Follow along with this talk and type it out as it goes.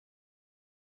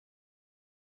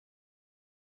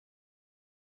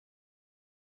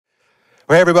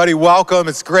Well, hey everybody, welcome.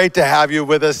 It's great to have you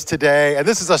with us today. And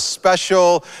this is a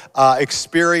special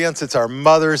experience. It's our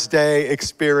Mother's Day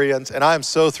experience, and I'm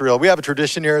so thrilled. We have a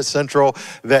tradition here at Central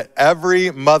that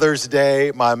every Mother's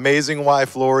Day, my amazing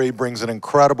wife, Lori, brings an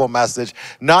incredible message,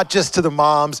 not just to the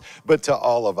moms, but to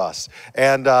all of us.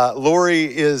 And Lori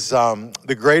is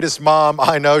the greatest mom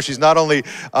I know. She's not only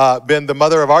been the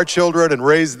mother of our children and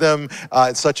raised them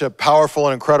in such a powerful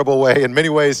and incredible way. In many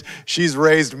ways, she's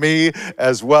raised me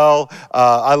as well.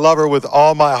 I love her with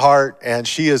all my heart, and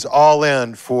she is all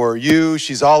in for you.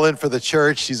 She's all in for the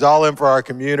church. She's all in for our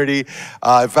community.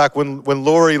 In fact, when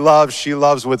Lori loves, she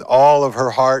loves with all of her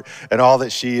heart and all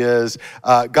that she is.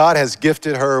 God has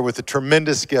gifted her with a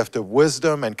tremendous gift of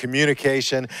wisdom and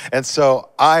communication, and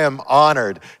so I am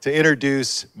honored to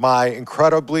introduce my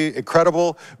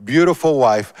incredible, beautiful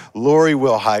wife, Lori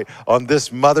Wilhite, on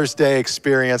this Mother's Day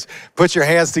experience. Put your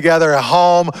hands together at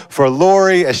home for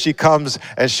Lori as she comes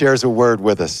and shares a word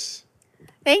with us.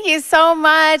 Thank you so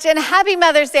much, and happy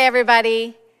Mother's Day,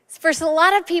 everybody. For a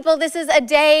lot of people, this is a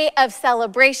day of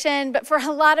celebration, but for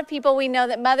a lot of people, we know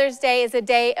that Mother's Day is a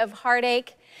day of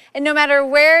heartache. And no matter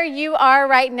where you are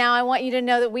right now, I want you to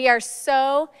know that we are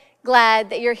so glad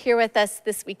that you're here with us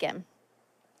this weekend.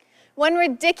 One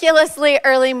ridiculously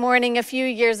early morning a few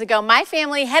years ago, my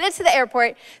family headed to the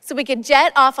airport so we could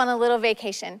jet off on a little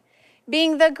vacation.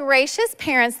 Being the gracious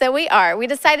parents that we are, we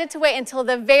decided to wait until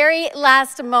the very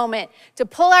last moment to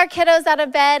pull our kiddos out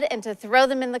of bed and to throw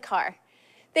them in the car.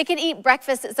 They could eat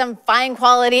breakfast at some fine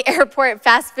quality airport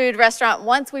fast food restaurant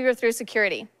once we were through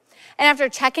security. And after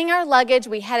checking our luggage,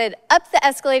 we headed up the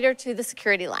escalator to the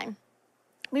security line.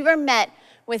 We were met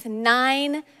with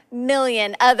 9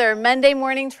 million other Monday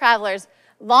morning travelers,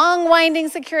 long winding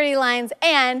security lines,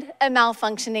 and a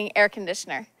malfunctioning air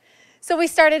conditioner. So we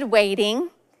started waiting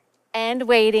and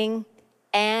waiting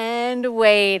and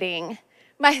waiting.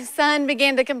 My son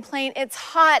began to complain, "It's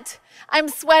hot, I'm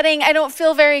sweating, I don't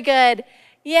feel very good."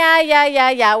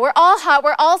 Yeah, we're all hot,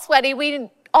 we're all sweaty, we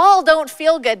all don't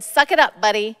feel good, suck it up,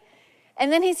 buddy.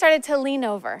 And then he started to lean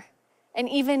over and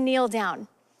even kneel down.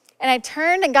 And I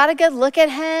turned and got a good look at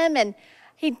him, and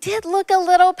he did look a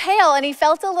little pale and he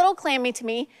felt a little clammy to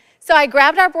me. So I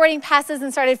grabbed our boarding passes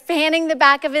and started fanning the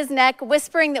back of his neck,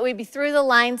 whispering that we'd be through the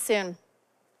line soon.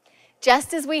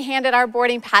 Just as we handed our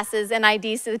boarding passes and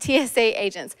IDs to the TSA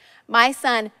agents, my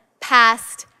son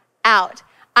passed out.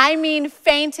 I mean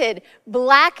fainted,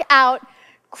 black out,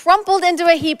 crumpled into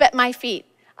a heap at my feet.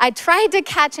 I tried to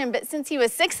catch him, but since he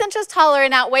was 6 inches taller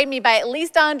and outweighed me by at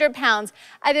least 100 pounds,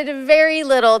 I did very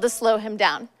little to slow him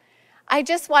down. I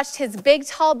just watched his big,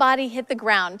 tall body hit the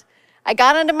ground. I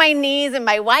got onto my knees in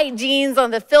my white jeans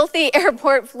on the filthy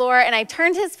airport floor, and I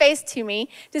turned his face to me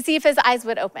to see if his eyes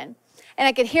would open. And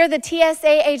I could hear the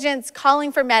TSA agents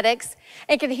calling for medics.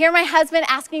 I could hear my husband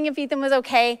asking if Ethan was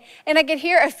okay. And I could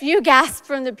hear a few gasps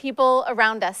from the people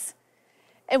around us.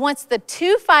 And once the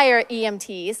 2 fire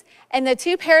EMTs and the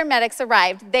 2 paramedics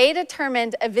arrived, they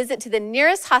determined a visit to the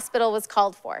nearest hospital was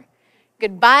called for.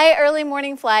 Goodbye early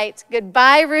morning flight,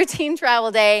 goodbye routine travel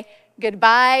day,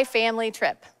 goodbye family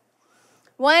trip.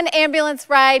 1 ambulance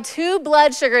ride, 2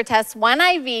 blood sugar tests, 1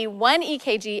 IV, 1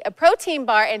 EKG, a protein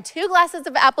bar, and 2 glasses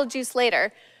of apple juice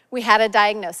later, we had a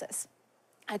diagnosis.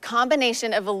 A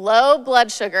combination of low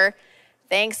blood sugar,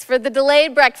 thanks for the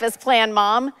delayed breakfast plan,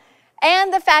 Mom,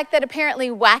 and the fact that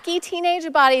apparently wacky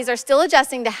teenage bodies are still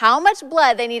adjusting to how much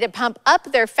blood they need to pump up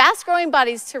their fast-growing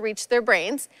bodies to reach their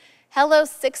brains. Hello,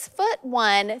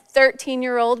 6'1",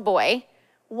 13-year-old boy.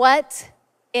 What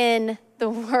in the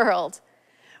world?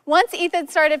 Once Ethan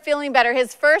started feeling better,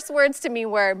 his first words to me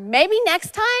were, "Maybe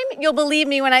next time you'll believe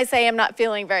me when I say I'm not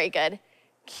feeling very good."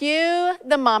 Cue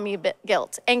the mommy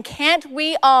guilt. And can't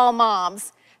we all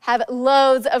moms have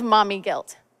loads of mommy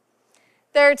guilt?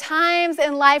 There are times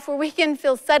in life where we can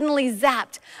feel suddenly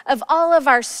zapped of all of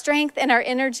our strength and our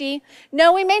energy.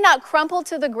 No, we may not crumple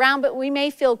to the ground, but we may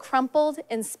feel crumpled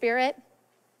in spirit.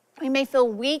 We may feel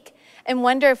weak and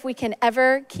wonder if we can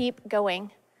ever keep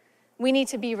going. We need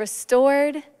to be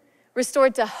restored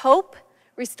to hope,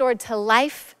 restored to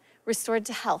life, restored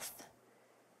to health.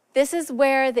 This is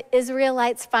where the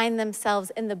Israelites find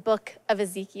themselves in the book of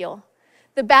Ezekiel.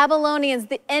 The Babylonians,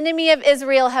 the enemy of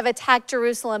Israel, have attacked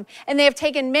Jerusalem, and they have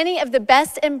taken many of the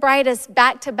best and brightest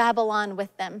back to Babylon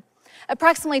with them.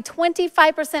 Approximately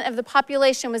 25% of the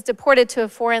population was deported to a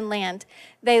foreign land.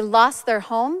 They lost their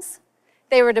homes,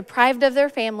 they were deprived of their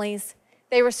families,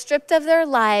 they were stripped of their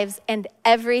lives and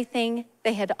everything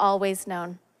they had always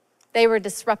known. They were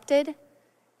disrupted,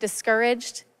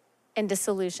 discouraged, and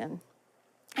disillusioned.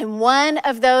 And one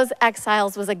of those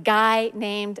exiles was a guy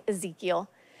named Ezekiel.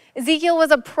 Ezekiel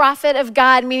was a prophet of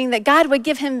God, meaning that God would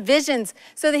give him visions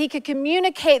so that he could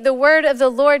communicate the word of the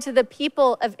Lord to the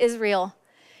people of Israel.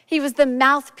 He was the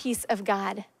mouthpiece of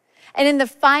God. And in the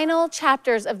final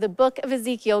chapters of the book of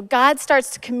Ezekiel, God starts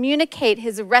to communicate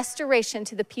his restoration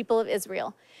to the people of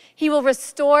Israel. He will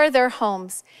restore their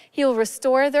homes. He will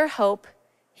restore their hope.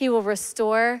 He will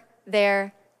restore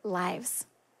their lives.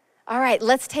 All right,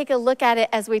 let's take a look at it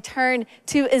as we turn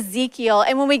to Ezekiel.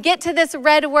 And when we get to this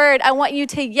red word, I want you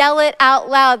to yell it out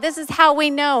loud. This is how we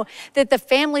know that the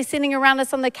family sitting around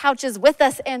us on the couch is with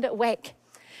us and awake.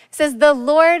 It says, "The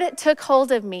Lord took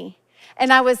hold of me,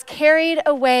 and I was carried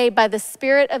away by the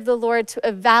Spirit of the Lord to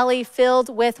a valley filled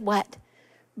with" what?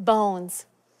 Bones.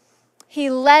 He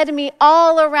led me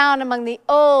all around among the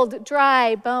old,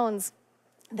 dry bones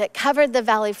that covered the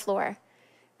valley floor.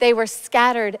 They were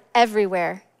scattered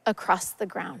everywhere across the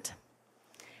ground.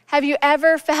 Have you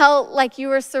ever felt like you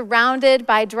were surrounded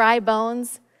by dry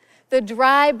bones? The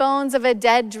dry bones of a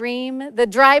dead dream, the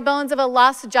dry bones of a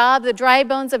lost job, the dry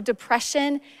bones of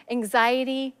depression,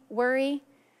 anxiety, worry.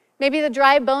 Maybe the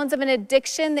dry bones of an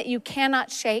addiction that you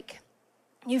cannot shake.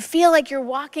 You feel like you're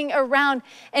walking around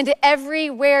and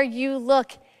everywhere you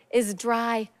look is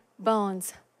dry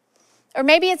bones. Or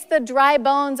maybe it's the dry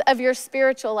bones of your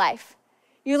spiritual life.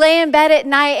 You lay in bed at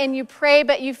night and you pray,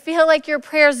 but you feel like your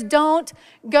prayers don't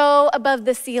go above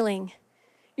the ceiling.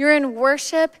 You're in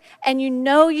worship and you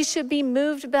know you should be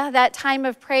moved by that time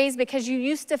of praise because you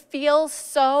used to feel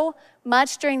so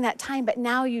much during that time, but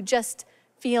now you just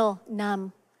feel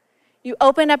numb. You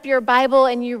open up your Bible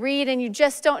and you read and you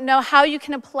just don't know how you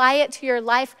can apply it to your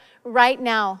life right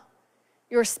now.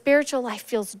 Your spiritual life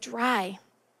feels dry.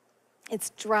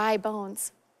 It's dry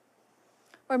bones.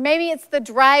 Or maybe it's the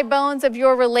dry bones of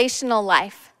your relational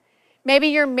life. Maybe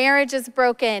your marriage is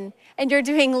broken and you're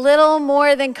doing little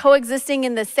more than coexisting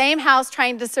in the same house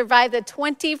trying to survive the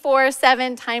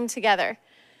 24/7 time together.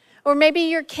 Or maybe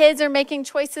your kids are making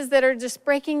choices that are just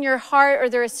breaking your heart or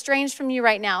they're estranged from you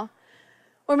right now.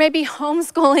 Or maybe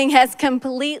homeschooling has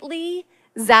completely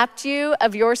zapped you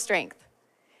of your strength.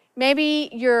 Maybe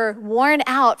you're worn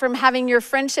out from having your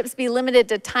friendships be limited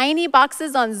to tiny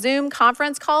boxes on Zoom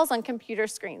conference calls on computer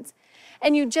screens.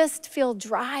 And you just feel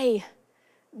dry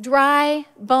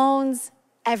bones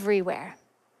everywhere.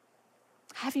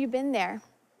 Have you been there?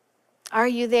 Are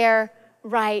you there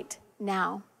right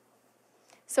now?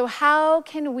 So how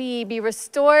can we be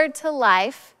restored to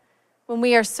life when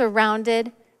we are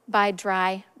surrounded by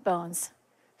dry bones?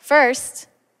 First,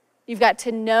 you've got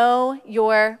to know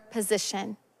your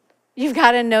position. You've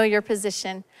got to know your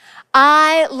position.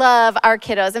 I love our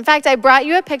kiddos. In fact, I brought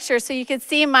you a picture so you could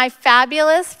see my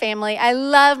fabulous family. I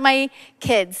love my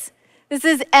kids. This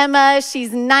is Emma.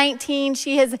 She's 19.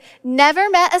 She has never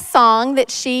met a song that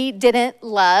she didn't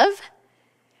love.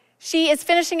 She is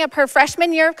finishing up her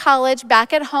freshman year of college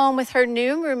back at home with her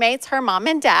new roommates, her mom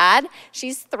and dad.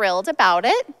 She's thrilled about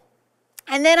it.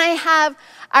 And then I have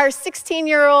our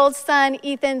 16-year-old son,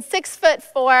 Ethan,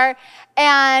 6'4",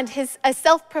 and a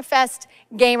self-professed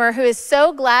gamer who is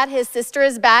so glad his sister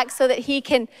is back so that he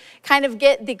can kind of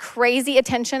get the crazy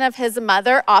attention of his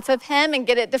mother off of him and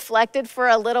get it deflected for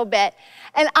a little bit.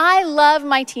 And I love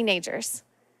my teenagers.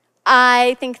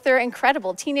 I think they're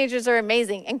incredible. Teenagers are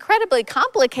amazing, incredibly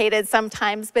complicated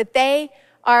sometimes, but they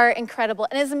are incredible.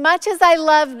 And as much as I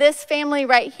love this family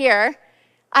right here,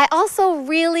 I also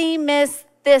really miss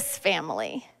this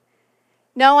family.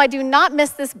 No, I do not miss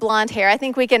this blonde hair. I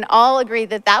think we can all agree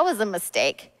that that was a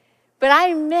mistake. But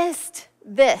I missed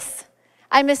this.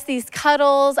 I miss these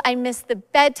cuddles. I miss the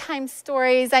bedtime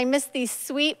stories. I miss these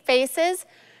sweet faces.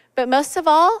 But most of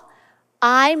all,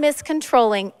 I miss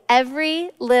controlling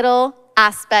every little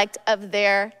aspect of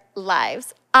their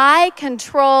lives. I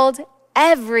controlled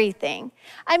everything.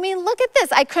 I mean, look at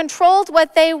this. I controlled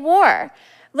what they wore.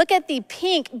 Look at the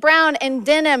pink, brown, and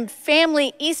denim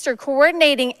family Easter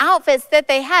coordinating outfits that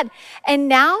they had. And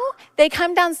now they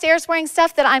come downstairs wearing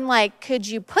stuff that I'm like, could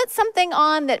you put something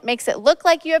on that makes it look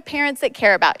like you have parents that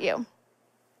care about you?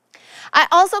 I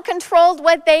also controlled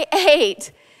what they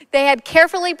ate. They had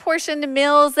carefully portioned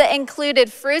meals that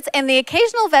included fruits and the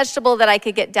occasional vegetable that I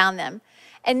could get down them.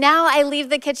 And now I leave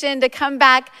the kitchen to come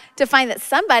back to find that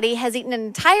somebody has eaten an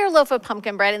entire loaf of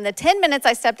pumpkin bread in the 10 minutes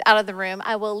I stepped out of the room.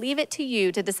 I will leave it to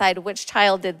you to decide which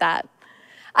child did that.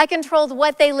 I controlled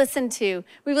what they listened to.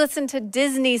 We listened to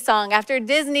Disney song after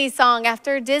Disney song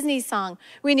after Disney song.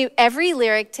 We knew every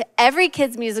lyric to every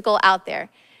kid's musical out there.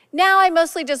 Now I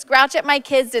mostly just grouch at my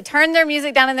kids to turn their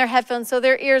music down in their headphones so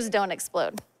their ears don't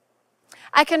explode.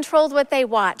 I controlled what they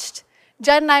watched.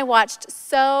 Judd and I watched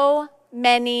so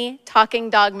many talking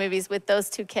dog movies with those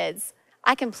two kids.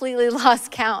 I completely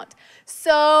lost count.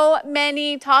 So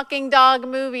many talking dog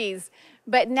movies,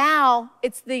 but now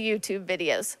it's the YouTube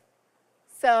videos.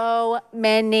 So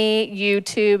many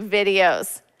YouTube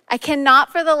videos. I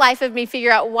cannot for the life of me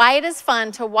figure out why it is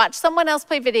fun to watch someone else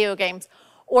play video games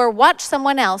or watch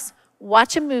someone else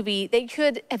watch a movie that you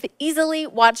could have easily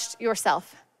watched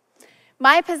yourself.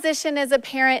 My position as a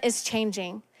parent is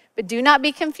changing, but do not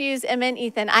be confused, Emma and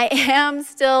Ethan. I am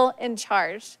still in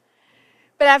charge.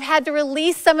 But I've had to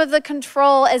release some of the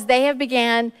control as they have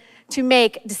began to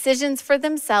make decisions for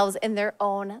themselves in their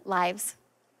own lives.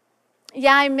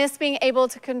 Yeah, I miss being able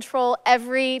to control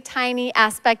every tiny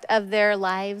aspect of their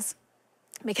lives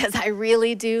because I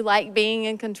really do like being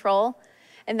in control,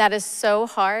 and that is so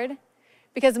hard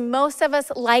because most of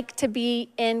us like to be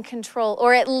in control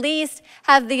or at least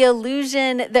have the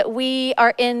illusion that we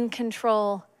are in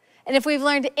control. And if we've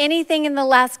learned anything in the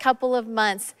last couple of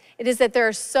months, it is that there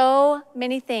are so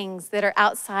many things that are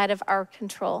outside of our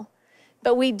control.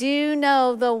 But we do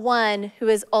know the one who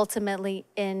is ultimately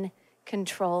in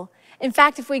control. In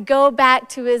fact, if we go back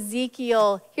to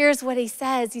Ezekiel, here's what he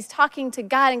says. He's talking to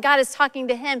God, and God is talking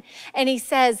to him, and he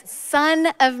says, "Son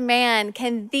of man,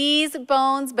 can these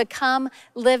bones become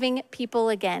living people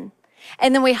again?"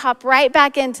 And then we hop right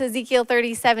back into Ezekiel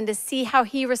 37 to see how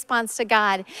he responds to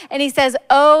God. And he says,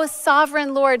 "Oh,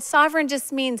 sovereign Lord." Sovereign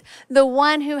just means the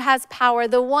one who has power,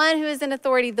 the one who is in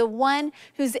authority, the one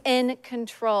who's in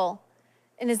control.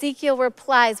 And Ezekiel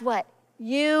replies, what?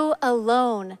 "You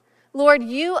alone. Lord,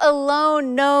 you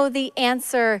alone know the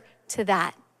answer to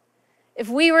that." If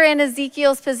we were in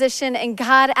Ezekiel's position and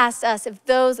God asked us if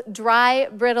those dry,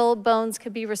 brittle bones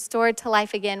could be restored to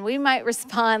life again, we might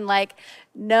respond like,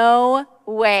 "No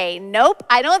way. Nope,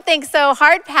 I don't think so.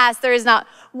 Hard pass." There is not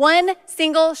one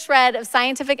single shred of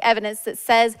scientific evidence that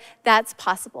says that's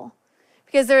possible.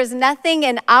 Because there is nothing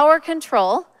in our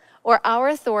control or our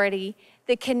authority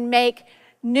that can make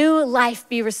new life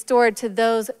be restored to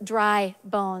those dry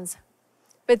bones.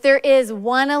 But there is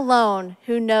one alone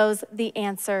who knows the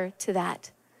answer to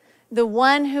that. The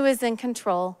one who is in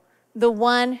control, the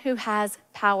one who has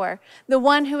power, the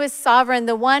one who is sovereign,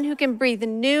 the one who can breathe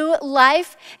new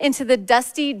life into the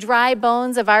dusty, dry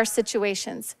bones of our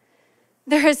situations.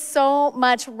 There is so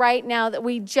much right now that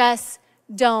we just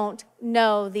don't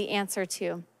know the answer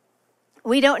to.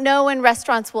 We don't know when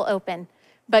restaurants will open,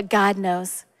 but God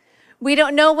knows. We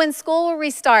don't know when school will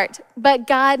restart, but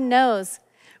God knows.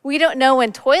 We don't know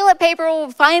when toilet paper will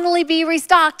finally be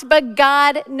restocked, but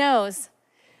God knows.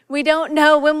 We don't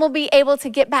know when we'll be able to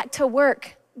get back to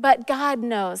work, but God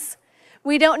knows.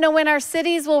 We don't know when our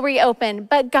cities will reopen,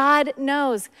 but God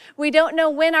knows. We don't know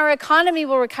when our economy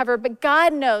will recover, but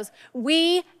God knows.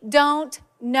 We don't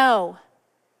know,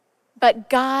 but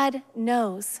God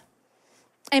knows.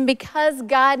 And because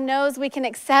God knows, we can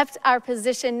accept our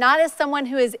position, not as someone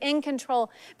who is in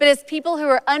control, but as people who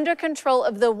are under control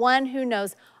of the one who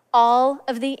knows all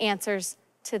of the answers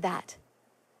to that.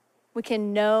 We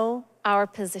can know our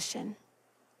position.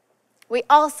 We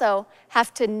also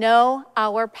have to know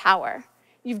our power.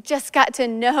 You've just got to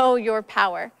know your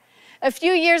power. A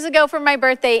few years ago for my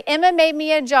birthday, Emma made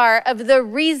me a jar of the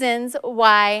reasons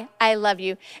why I love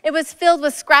you. It was filled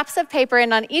with scraps of paper,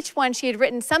 and on each one she had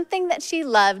written something that she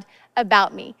loved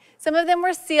about me. Some of them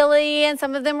were silly and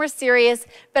some of them were serious,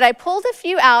 but I pulled a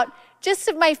few out, just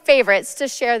of my favorites, to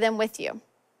share them with you.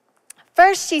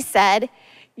 First, she said,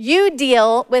 "You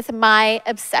deal with my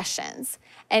obsessions."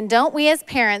 And don't we as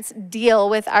parents deal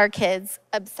with our kids'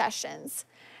 obsessions?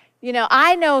 You know,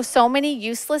 I know so many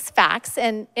useless facts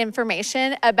and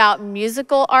information about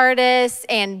musical artists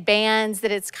and bands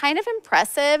that it's kind of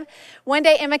impressive. One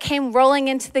day, Emma came rolling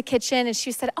into the kitchen and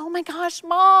she said, "Oh my gosh,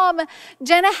 Mom,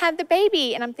 Jenna had the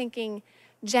baby." And I'm thinking,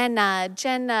 Jenna,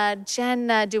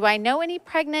 do I know any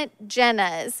pregnant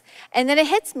Jennas? And then it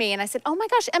hits me and I said, "Oh my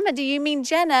gosh, Emma, do you mean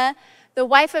Jenna, the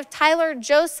wife of Tyler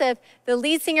Joseph, the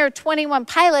lead singer of 21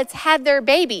 Pilots, had their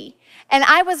baby?" And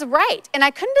I was right. And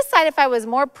I couldn't decide if I was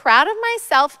more proud of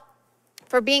myself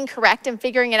for being correct and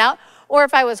figuring it out, or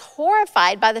if I was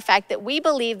horrified by the fact that we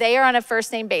believe they are on a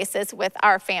first name basis with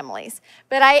our families.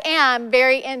 But I am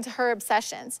very into her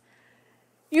obsessions.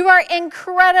 "You are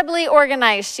incredibly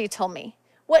organized," she told me.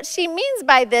 What she means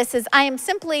by this is I am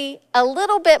simply a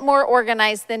little bit more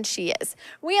organized than she is.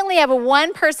 We only have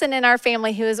one person in our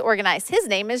family who is organized. His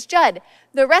name is Judd.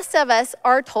 The rest of us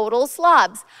are total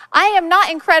slobs. I am not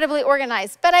incredibly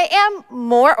organized, but I am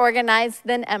more organized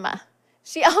than Emma.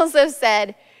 She also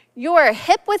said, "You're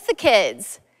hip with the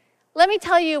kids." Let me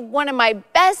tell you one of my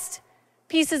best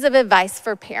pieces of advice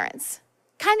for parents,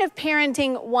 kind of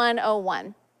parenting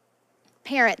 101.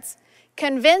 Parents,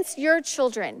 Convince your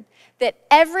children that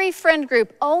every friend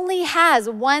group only has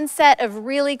one set of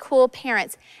really cool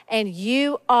parents, and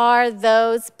you are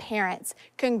those parents.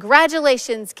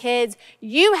 Congratulations, kids.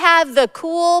 You have the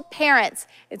cool parents.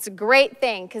 It's a great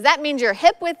thing because that means you're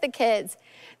hip with the kids.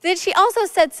 Then she also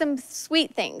said some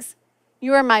sweet things.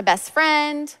 You are my best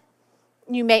friend.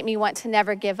 You make me want to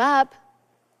never give up.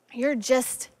 You're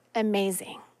just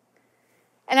amazing.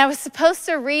 And I was supposed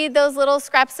to read those little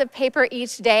scraps of paper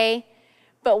each day,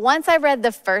 but once I read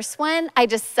the first one, I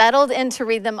just settled in to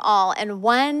read them all. And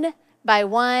one by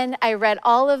one, I read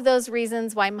all of those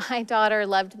reasons why my daughter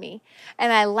loved me.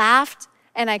 And I laughed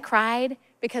and I cried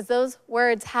because those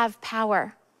words have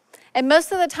power. And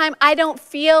most of the time, I don't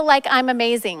feel like I'm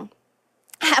amazing.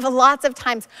 I have lots of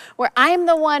times where I'm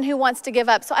the one who wants to give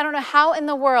up. So I don't know how in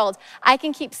the world I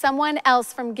can keep someone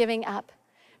else from giving up.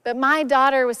 But my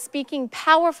daughter was speaking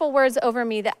powerful words over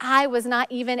me that I was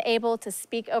not even able to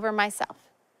speak over myself.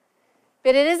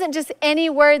 But it isn't just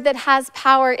any word that has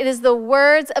power. It is the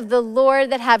words of the Lord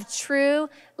that have true,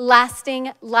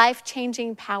 lasting,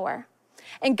 life-changing power.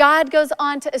 And God goes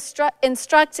on to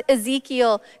instruct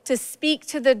Ezekiel to speak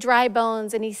to the dry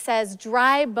bones. And he says,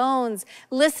 dry bones,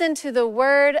 listen to the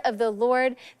word of the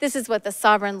Lord. This is what the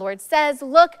sovereign Lord says.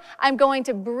 Look, I'm going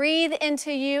to breathe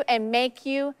into you and make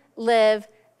you live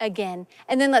again.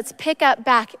 And then let's pick up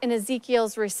back in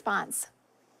Ezekiel's response.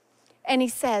 And he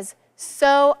says,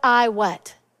 so I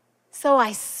what? So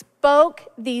I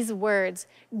spoke these words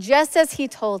just as he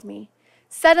told me.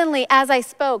 Suddenly, as I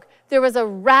spoke, there was a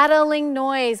rattling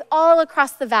noise all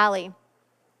across the valley.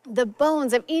 The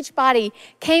bones of each body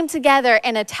came together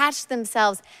and attached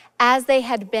themselves as they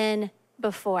had been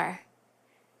before.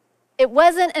 It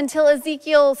wasn't until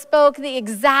Ezekiel spoke the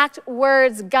exact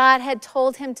words God had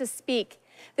told him to speak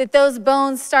that those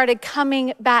bones started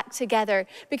coming back together,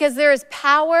 because there is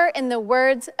power in the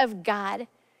words of God.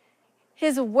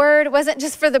 His word wasn't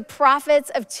just for the prophets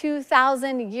of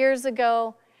 2,000 years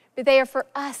ago, but they are for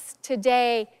us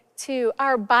today too.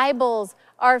 Our Bibles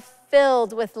are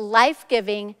filled with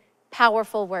life-giving,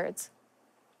 powerful words.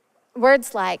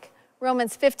 Words like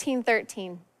Romans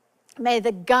 15:13. May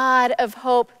the God of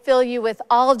hope fill you with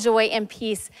all joy and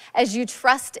peace as you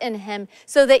trust in him,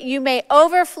 so that you may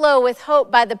overflow with hope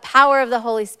by the power of the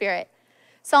Holy Spirit.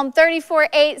 Psalm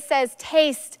 34:8 says,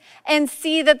 taste and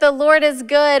see that the Lord is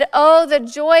good. Oh, the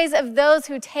joys of those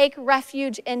who take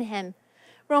refuge in him.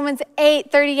 Romans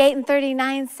 8:38 and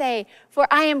 39 say, for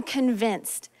I am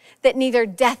convinced that neither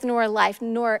death nor life,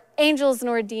 nor angels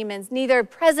nor demons, neither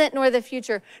present nor the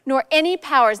future, nor any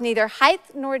powers, neither height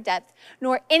nor depth,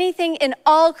 nor anything in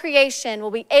all creation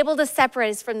will be able to separate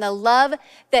us from the love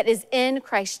that is in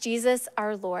Christ Jesus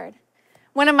our Lord.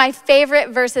 One of my favorite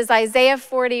verses, Isaiah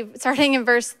 40, starting in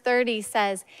verse 30,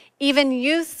 says, even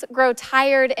youths grow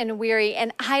tired and weary,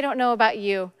 and I don't know about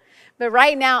you, but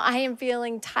right now I am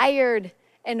feeling tired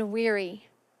and weary.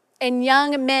 And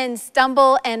young men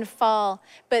stumble and fall,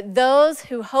 but those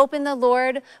who hope in the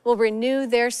Lord will renew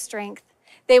their strength.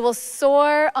 They will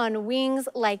soar on wings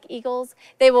like eagles.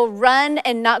 They will run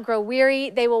and not grow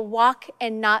weary. They will walk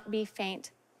and not be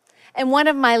faint. And one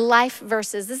of my life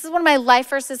verses, this is one of my life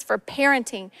verses for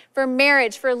parenting, for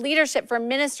marriage, for leadership, for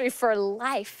ministry, for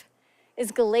life,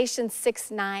 is Galatians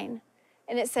 6:9.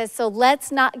 And it says, so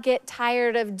let's not get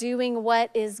tired of doing what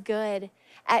is good.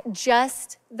 At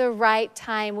just the right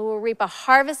time, we will reap a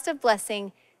harvest of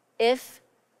blessing if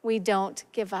we don't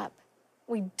give up.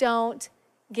 We don't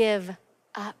give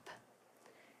up.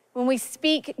 When we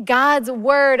speak God's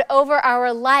word over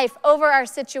our life, over our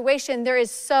situation, there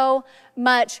is so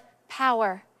much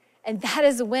power. And that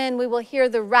is when we will hear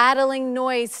the rattling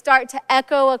noise start to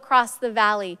echo across the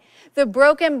valley, the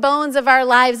broken bones of our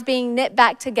lives being knit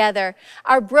back together,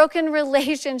 our broken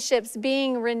relationships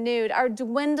being renewed, our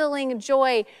dwindling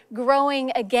joy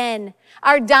growing again,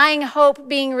 our dying hope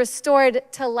being restored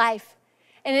to life.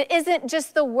 And it isn't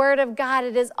just the word of God,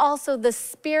 it is also the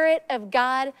Spirit of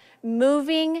God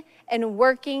moving and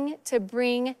working to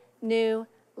bring new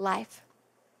life.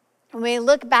 When we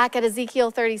look back at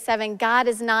Ezekiel 37, God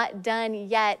is not done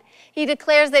yet. He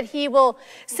declares that he will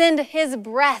send his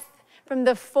breath from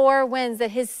the four winds,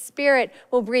 that his Spirit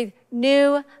will breathe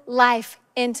new life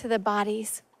into the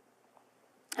bodies.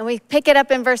 And we pick it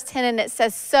up in verse 10, and it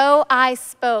says, so I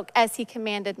spoke as he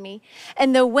commanded me,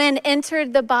 and the wind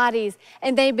entered the bodies,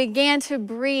 and they began to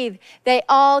breathe. They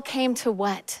all came to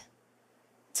what?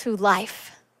 To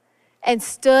life, and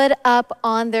stood up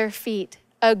on their feet,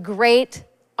 a great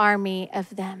army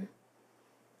of them.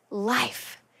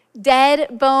 Life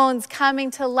Dead bones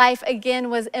coming to life again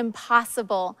was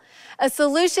impossible. A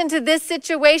solution to this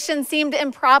situation seemed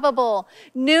improbable.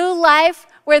 New life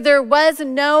where there was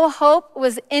no hope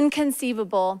was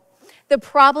inconceivable. The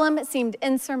problem seemed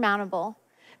insurmountable,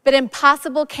 but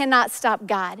impossible cannot stop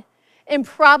God.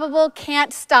 Improbable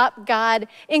can't stop God.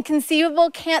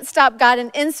 Inconceivable can't stop God.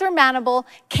 And insurmountable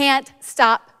can't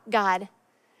stop God.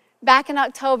 Back in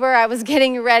October, I was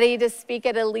getting ready to speak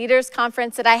at a leaders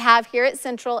conference that I have here at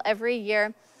Central every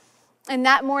year. And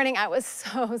that morning, I was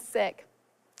so sick,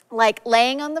 like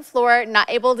laying on the floor, not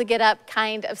able to get up,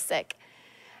 kind of sick.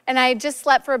 And I had just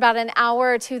slept for about an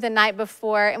hour or two the night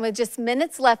before, and with just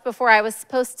minutes left before I was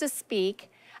supposed to speak,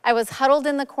 I was huddled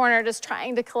in the corner just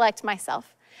trying to collect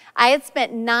myself. I had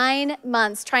spent 9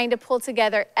 months trying to pull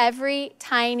together every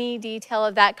tiny detail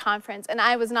of that conference, and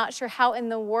I was not sure how in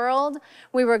the world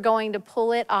we were going to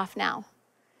pull it off now.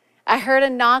 I heard a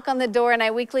knock on the door, and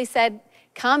I weakly said,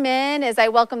 "Come in," as I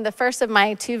welcomed the first of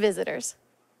my 2 visitors.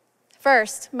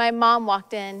 First, my mom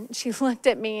walked in. She looked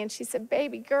at me, and she said,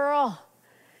 "Baby girl."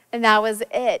 And that was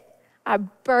it. I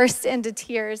burst into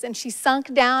tears, and she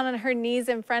sunk down on her knees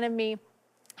in front of me.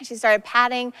 She started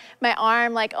patting my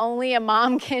arm like only a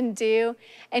mom can do.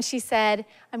 And she said,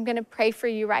 "I'm going to pray for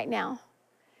you right now."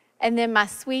 And then my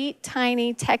sweet,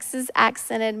 tiny, Texas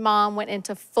accented mom went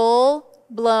into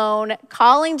full-blown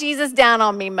calling Jesus down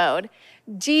on me mode.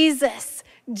 Jesus,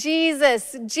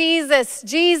 Jesus, Jesus,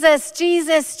 Jesus,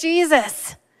 Jesus,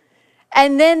 Jesus.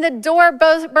 And then the door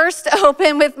burst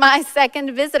open with my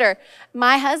second visitor,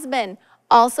 my husband,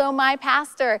 also my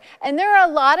pastor. And there are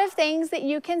a lot of things that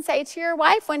you can say to your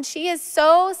wife when she is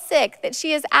so sick that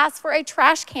she has asked for a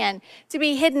trash can to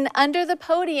be hidden under the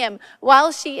podium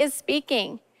while she is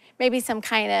speaking. Maybe some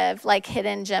kind of like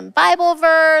hidden gem Bible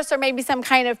verse, or maybe some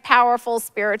kind of powerful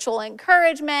spiritual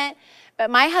encouragement. But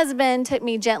my husband took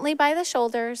me gently by the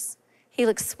shoulders. He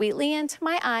looked sweetly into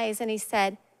my eyes and he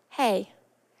said, "Hey,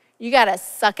 you gotta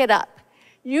suck it up.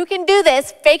 You can do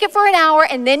this, fake it for an hour,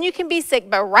 and then you can be sick.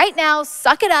 But right now,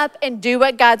 suck it up and do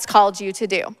what God's called you to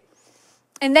do."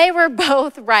 And they were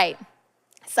both right.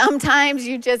 Sometimes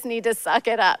you just need to suck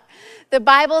it up. The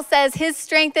Bible says his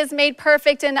strength is made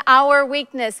perfect in our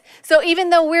weakness. So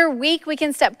even though we're weak, we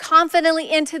can step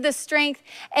confidently into the strength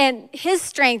and his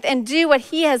strength and do what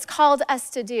he has called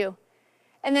us to do.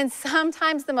 And then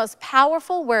sometimes the most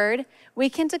powerful word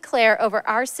we can declare over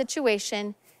our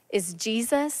situation is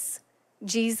Jesus,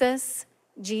 Jesus,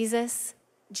 Jesus,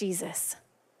 Jesus.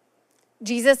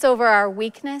 Jesus over our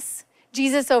weakness,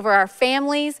 Jesus over our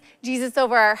families, Jesus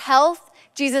over our health,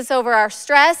 Jesus over our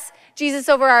stress, Jesus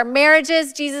over our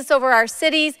marriages, Jesus over our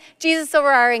cities, Jesus over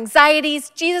our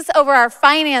anxieties, Jesus over our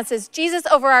finances, Jesus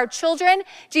over our children,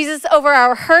 Jesus over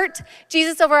our hurt,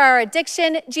 Jesus over our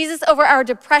addiction, Jesus over our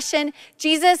depression,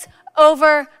 Jesus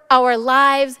over our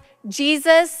lives,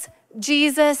 Jesus,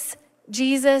 Jesus,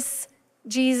 Jesus,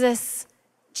 Jesus,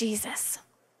 Jesus.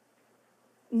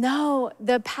 Know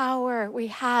the power we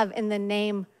have in the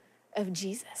name of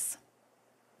Jesus.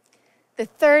 The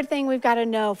third thing we've got to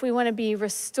know if we want to be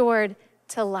restored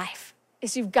to life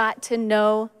is you've got to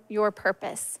know your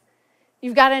purpose.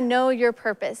 You've got to know your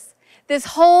purpose. This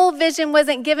whole vision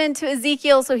wasn't given to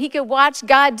Ezekiel so he could watch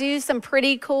God do some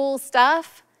pretty cool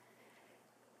stuff.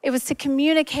 It was to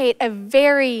communicate a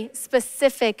very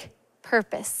specific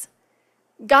purpose.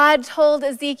 God told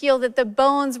Ezekiel that the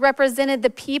bones represented the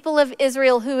people of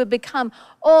Israel who had become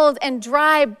old and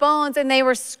dry bones, and they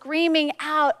were screaming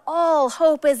out, "All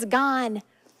hope is gone."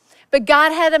 But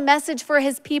God had a message for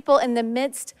his people in the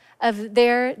midst of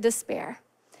their despair.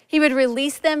 He would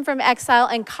release them from exile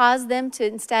and cause them to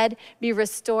instead be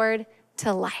restored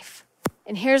to life.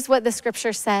 And here's what the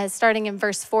scripture says, starting in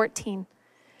verse 14.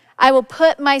 "I will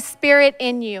put my spirit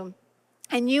in you,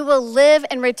 and you will live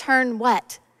and return"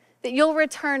 what? That you'll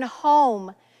return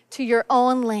home to your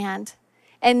own land.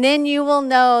 And then you will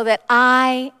know that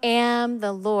I am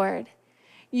the Lord.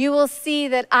 You will see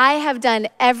that I have done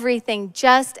everything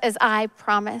just as I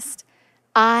promised.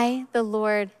 I, the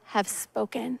Lord, have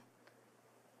spoken.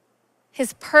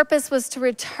 His purpose was to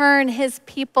return his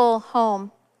people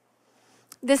home.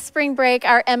 This spring break,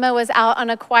 our Emma was out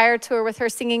on a choir tour with her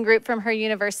singing group from her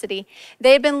university.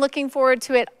 They had been looking forward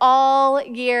to it all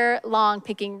year long,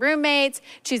 picking roommates,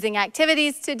 choosing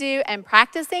activities to do, and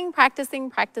practicing. But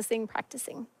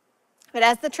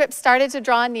as the trip started to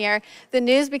draw near, the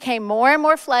news became more and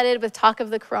more flooded with talk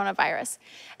of the coronavirus.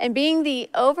 And being the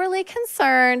overly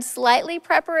concerned, slightly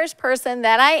prepperish person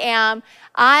that I am,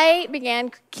 I began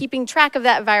keeping track of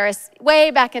that virus way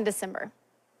back in December.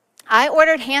 I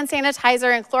ordered hand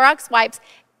sanitizer and Clorox wipes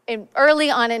early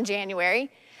on in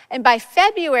January. And by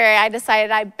February, I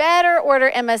decided I better order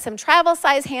Emma some travel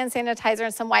size hand sanitizer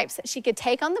and some wipes that she could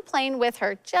take on the plane with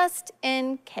her just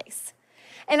in case.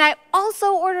 And I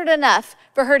also ordered enough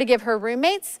for her to give her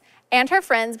roommates and her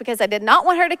friends because I did not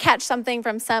want her to catch something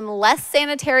from some less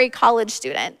sanitary college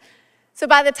student. So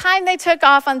by the time they took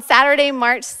off on Saturday,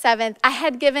 March 7th, I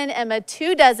had given Emma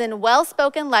 24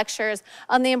 well-spoken lectures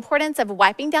on the importance of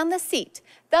wiping down the seat,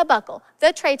 the buckle,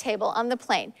 the tray table on the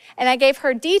plane. And I gave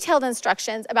her detailed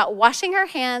instructions about washing her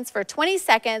hands for 20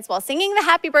 seconds while singing the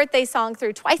happy birthday song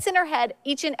through twice in her head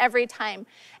each and every time.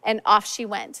 And off she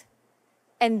went.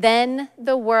 And then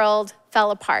the world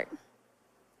fell apart.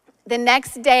 The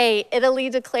next day, Italy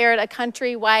declared a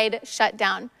countrywide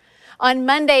shutdown. On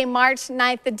Monday, March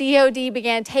 9th, the DoD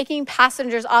began taking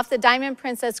passengers off the Diamond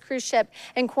Princess cruise ship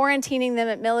and quarantining them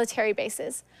at military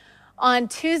bases. On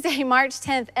Tuesday, March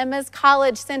 10th, Emma's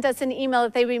college sent us an email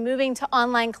that they would be moving to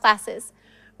online classes.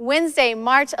 Wednesday,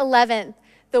 March 11th,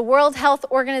 the World Health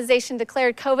Organization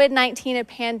declared COVID-19 a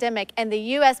pandemic, and the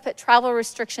U.S. put travel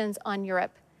restrictions on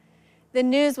Europe. The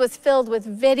news was filled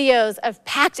with videos of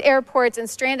packed airports and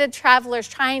stranded travelers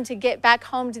trying to get back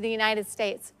home to the United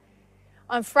States.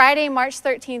 On Friday, March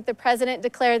 13th, the president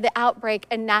declared the outbreak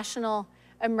a national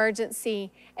emergency,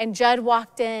 and Judd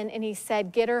walked in and he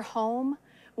said, "Get her home.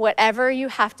 Whatever you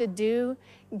have to do,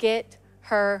 get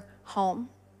her home."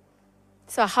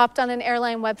 So I hopped on an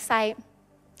airline website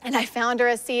and I found her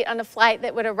a seat on a flight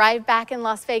that would arrive back in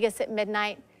Las Vegas at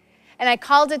midnight. And I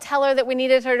called to tell her that we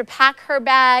needed her to pack her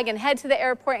bag and head to the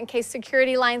airport in case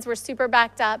security lines were super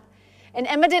backed up. And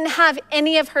Emma didn't have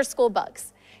any of her school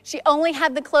books. She only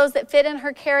had the clothes that fit in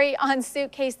her carry-on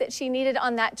suitcase that she needed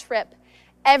on that trip.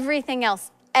 Everything else,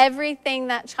 everything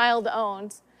that child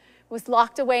owned, was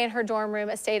locked away in her dorm room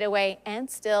at Stayed Away,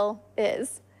 and still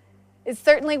is. It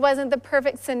certainly wasn't the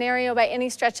perfect scenario by any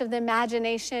stretch of the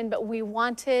imagination, but we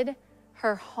wanted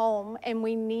her home, and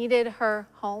we needed her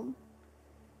home.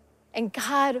 And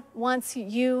God wants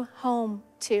you home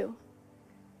too.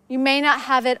 You may not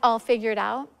have it all figured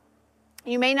out.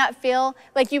 You may not feel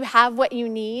like you have what you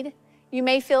need. You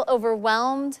may feel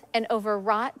overwhelmed and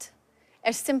overwrought,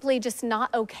 or simply just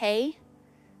not okay.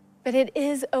 But it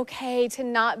is okay to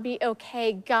not be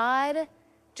okay. God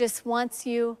just wants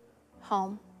you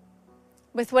home.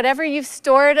 With whatever you've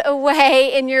stored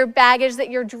away in your baggage that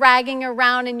you're dragging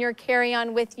around in your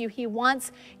carry-on with you, he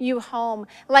wants you home.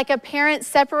 Like a parent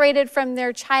separated from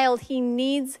their child, he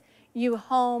needs you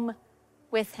home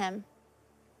with him.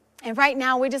 And right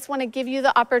now, we just want to give you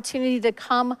the opportunity to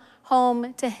come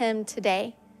home to him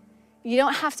today. You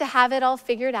don't have to have it all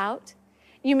figured out.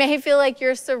 You may feel like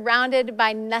you're surrounded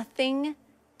by nothing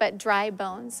but dry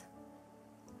bones.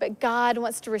 But God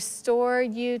wants to restore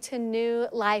you to new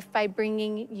life by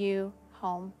bringing you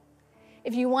home.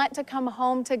 If you want to come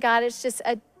home to God, it's just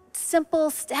a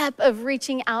simple step of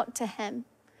reaching out to him.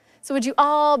 So would you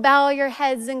all bow your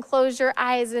heads and close your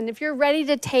eyes? And if you're ready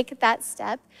to take that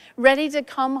step, ready to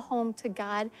come home to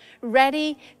God,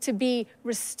 ready to be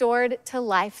restored to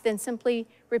life, then simply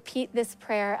repeat this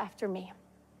prayer after me.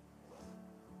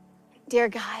 Dear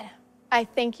God, I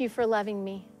thank you for loving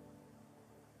me.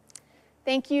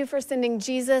 Thank you for sending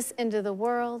Jesus into the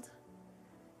world.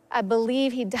 I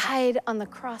believe he died on the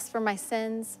cross for my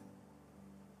sins,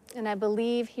 and I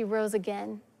believe he rose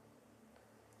again.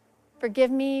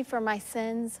 Forgive me for my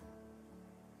sins.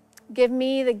 Give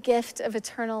me the gift of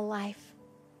eternal life,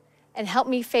 and help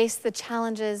me face the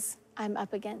challenges I'm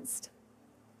up against.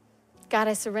 God,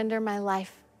 I surrender my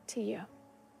life to you.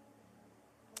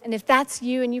 And if that's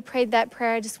you and you prayed that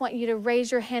prayer, I just want you to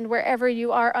raise your hand wherever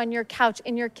you are, on your couch,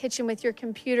 in your kitchen, with your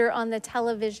computer, on the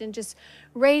television. Just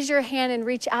raise your hand and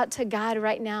reach out to God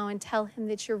right now and tell him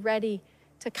that you're ready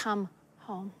to come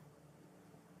home.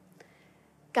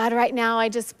 God, right now, I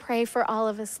just pray for all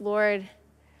of us, Lord.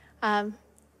 When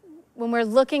we're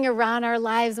looking around our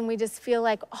lives and we just feel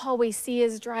like all we see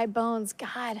is dry bones,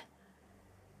 God,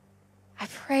 I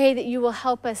pray that you will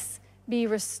help us be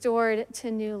restored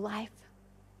to new life.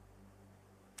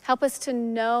 Help us to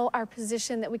know our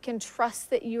position, that we can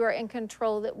trust that you are in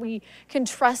control, that we can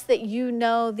trust that you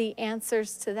know the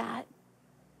answers to that.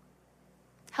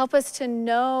 Help us to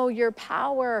know your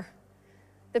power,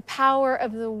 the power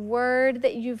of the word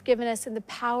that you've given us, and the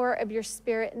power of your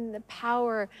Spirit, and the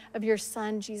power of your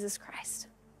Son, Jesus Christ.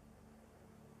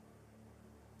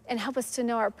 And help us to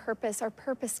know our purpose. Our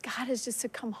purpose, God, is just to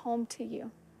come home to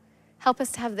you. Help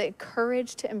us to have the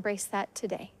courage to embrace that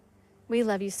today. We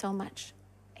love you so much.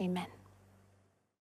 Amen.